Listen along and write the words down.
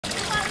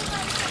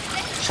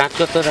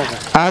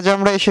আজ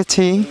আমরা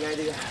এসেছি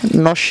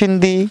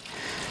নরসিংদী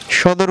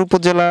সদর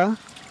উপজেলা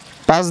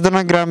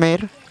পাঁচদোনা গ্রামের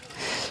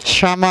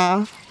শ্যামা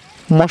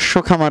মৎস্য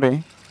খামারে।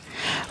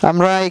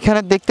 আমরা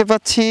এখানে দেখতে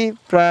পাচ্ছি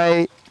প্রায়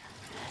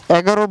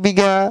 11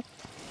 বিঘা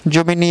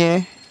জমি নিয়ে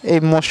এই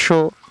মৎস্য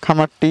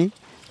খামারটি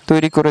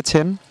তৈরি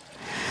করেছেন।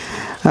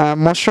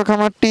 মৎস্য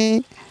খামারটি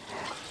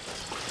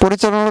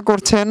পরিচালনা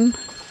করছেন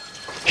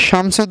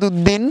শামসুদ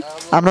উদ্দিন।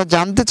 আমরা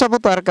জানতে চাবো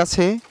তার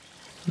কাছে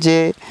যে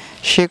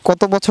সে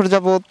কত বছর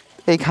যাবৎ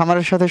এই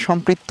খামারের সাথে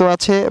সম্পৃক্ত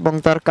আছে এবং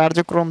তার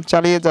কার্যক্রম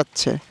চালিয়ে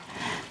যাচ্ছে।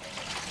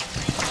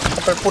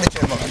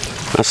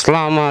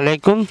 আসসালামু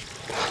আলাইকুম,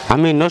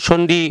 আমি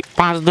নরসিংদী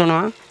পাঁচদোনা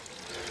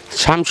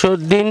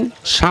শামসুদ্দিন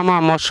শ্যামা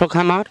মৎস্য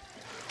খামার।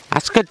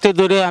 আজকের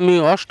ধরে আমি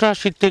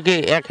 88 থেকে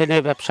এখানে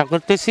ব্যবসা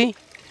করতেছি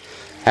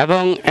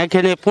এবং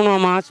এখানে পোনা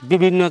মাছ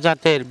বিভিন্ন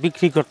জাতের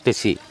বিক্রি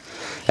করতেছি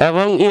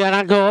এবং এর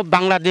আগেও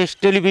বাংলাদেশ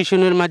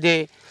টেলিভিশনের মাঝে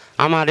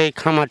আমার এই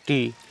খামারটি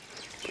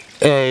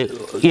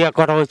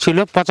করা হয়েছিল,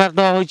 প্রচার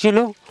দেওয়া হয়েছিল।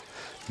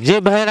 যে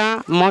ভাইরা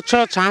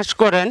মৎস্য চাষ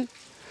করেন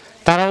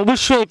তারা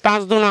অবশ্যই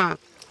পাঁচদোনা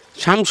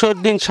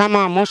শামসুদ্দিন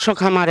শ্যামা মৎস্য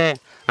খামারে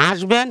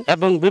আসবেন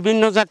এবং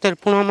বিভিন্ন জাতের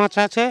পোনা মাছ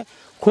আছে,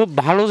 খুব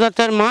ভালো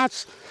জাতের মাছ।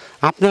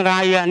 আপনারা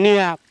আইয়া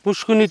নিয়ে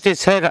পুষ্কুনিতে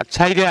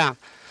ছাইরা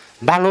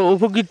ভালো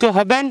উপকৃত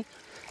হবেন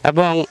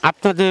এবং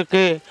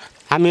আপনাদেরকে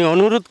আমি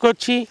অনুরোধ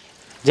করছি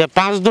যে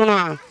পাঁচদোনা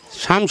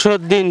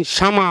শামসুদ্দিন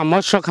শ্যামা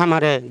মৎস্য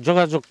খামারে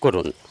যোগাযোগ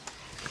করুন।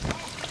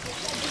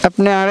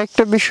 আপনি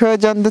আরেকটা বিষয়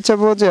জানতে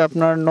চাবো যে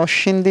আপনার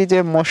নরসিংদী যে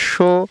মৎস্য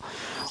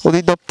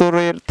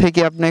অধিদপ্তরের থেকে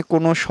আপনি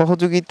কোনো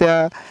সহযোগিতা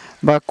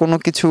বা কোনো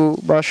কিছু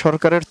বা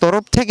সরকারের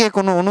তরফ থেকে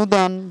কোনো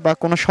অনুদান বা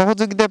কোনো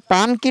সহযোগিতা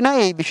পান কিনা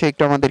এই বিষয়ে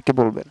একটু আমাদেরকে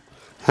বলবেন।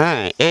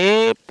 হ্যাঁ, এই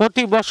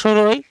প্রতি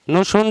বছরই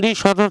নরসিংদী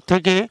সদর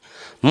থেকে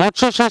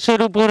মৎস্য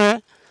চাষের উপরে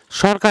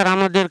সরকার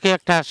আমাদেরকে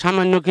একটা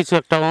সামান্য কিছু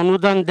একটা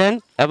অনুদান দেন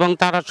এবং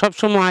তারা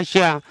সবসময়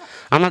আসিয়া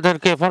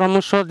আমাদেরকে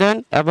পরামর্শ দেন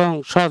এবং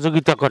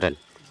সহযোগিতা করেন।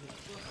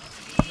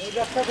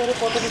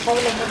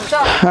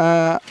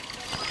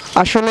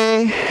 আসলে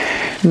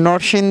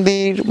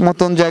নরসিংদীর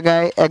মতন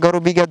জায়গায় 11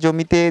 বিঘা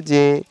জমিতে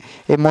যে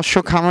এই মৎস্য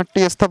খামারটি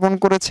স্থাপন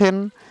করেছেন,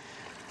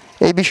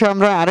 এই বিষয়ে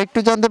আমরা আরেকটু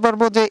জানতে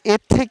পারবো যে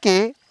এর থেকে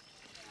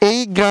এই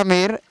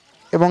গ্রামের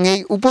এবং এই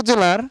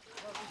উপজেলার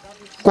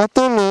কত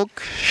লোক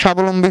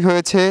স্বাবলম্বী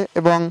হয়েছে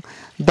এবং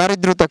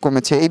দারিদ্রতা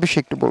কমেছে, এই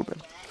বিষয়ে একটু বলবেন।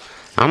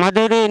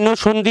 আমাদের এই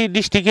নরসিংদী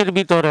ডিস্ট্রিক্টের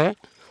ভিতরে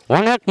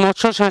অনেক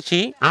মৎস্য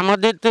চাষি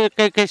আমাদের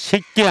থেকে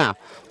শিক্ষা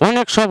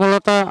অনেক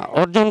সফলতা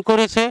অর্জন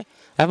করেছে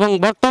এবং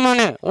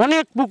বর্তমানে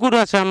অনেক পুকুর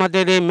আছে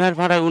আমাদের এই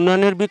মেরপাড়া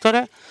উন্নয়নের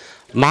ভিতরে।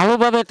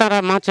 ভালোভাবে তারা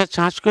মাছের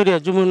চাষ করে,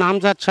 যেমন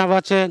আমজাদ সাহেব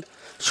আছেন,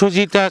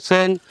 সুজিত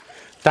আছেন,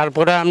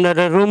 তারপরে আপনার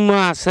রুম্মা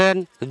আছেন,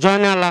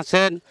 জয়নাল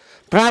আছেন,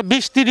 প্রায়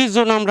 20-30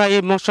 জন আমরা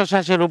এই মৎস্য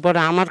চাষের উপরে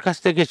আমার কাছ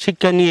থেকে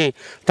শিক্ষা নিয়ে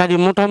তারই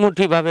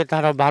মোটামুটিভাবে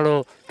তারা ভালো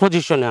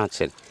পজিশনে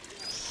আছেন।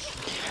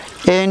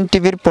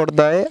 ANTVর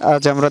পর্দায়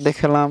আজ আমরা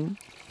দেখালাম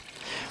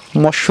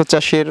মৎস্য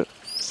চাষের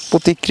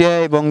প্রতিক্রিয়া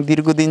এবং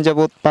দীর্ঘদিন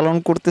যাবৎ পালন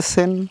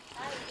করতেছেন,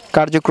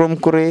 কার্যক্রম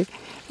করে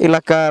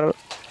এলাকার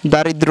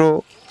দারিদ্র্য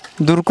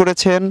দূর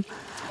করেছেন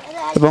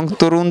এবং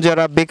তরুণ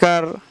যারা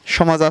বেকার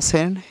সমাজ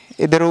আছেন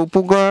এদেরও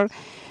উপকার,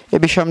 এ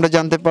বিষয়ে আমরা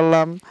জানতে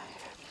পারলাম।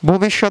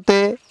 ভবিষ্যতে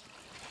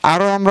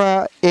আরও আমরা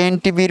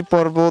ANTVর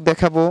পর্ব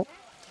দেখাবো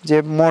যে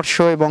মৎস্য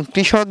এবং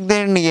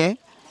কৃষকদের নিয়ে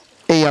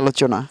এই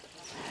আলোচনা।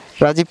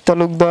 রাজীব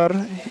তালুকদার,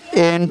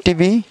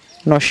 ANTV,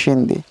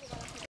 নরসিংদী।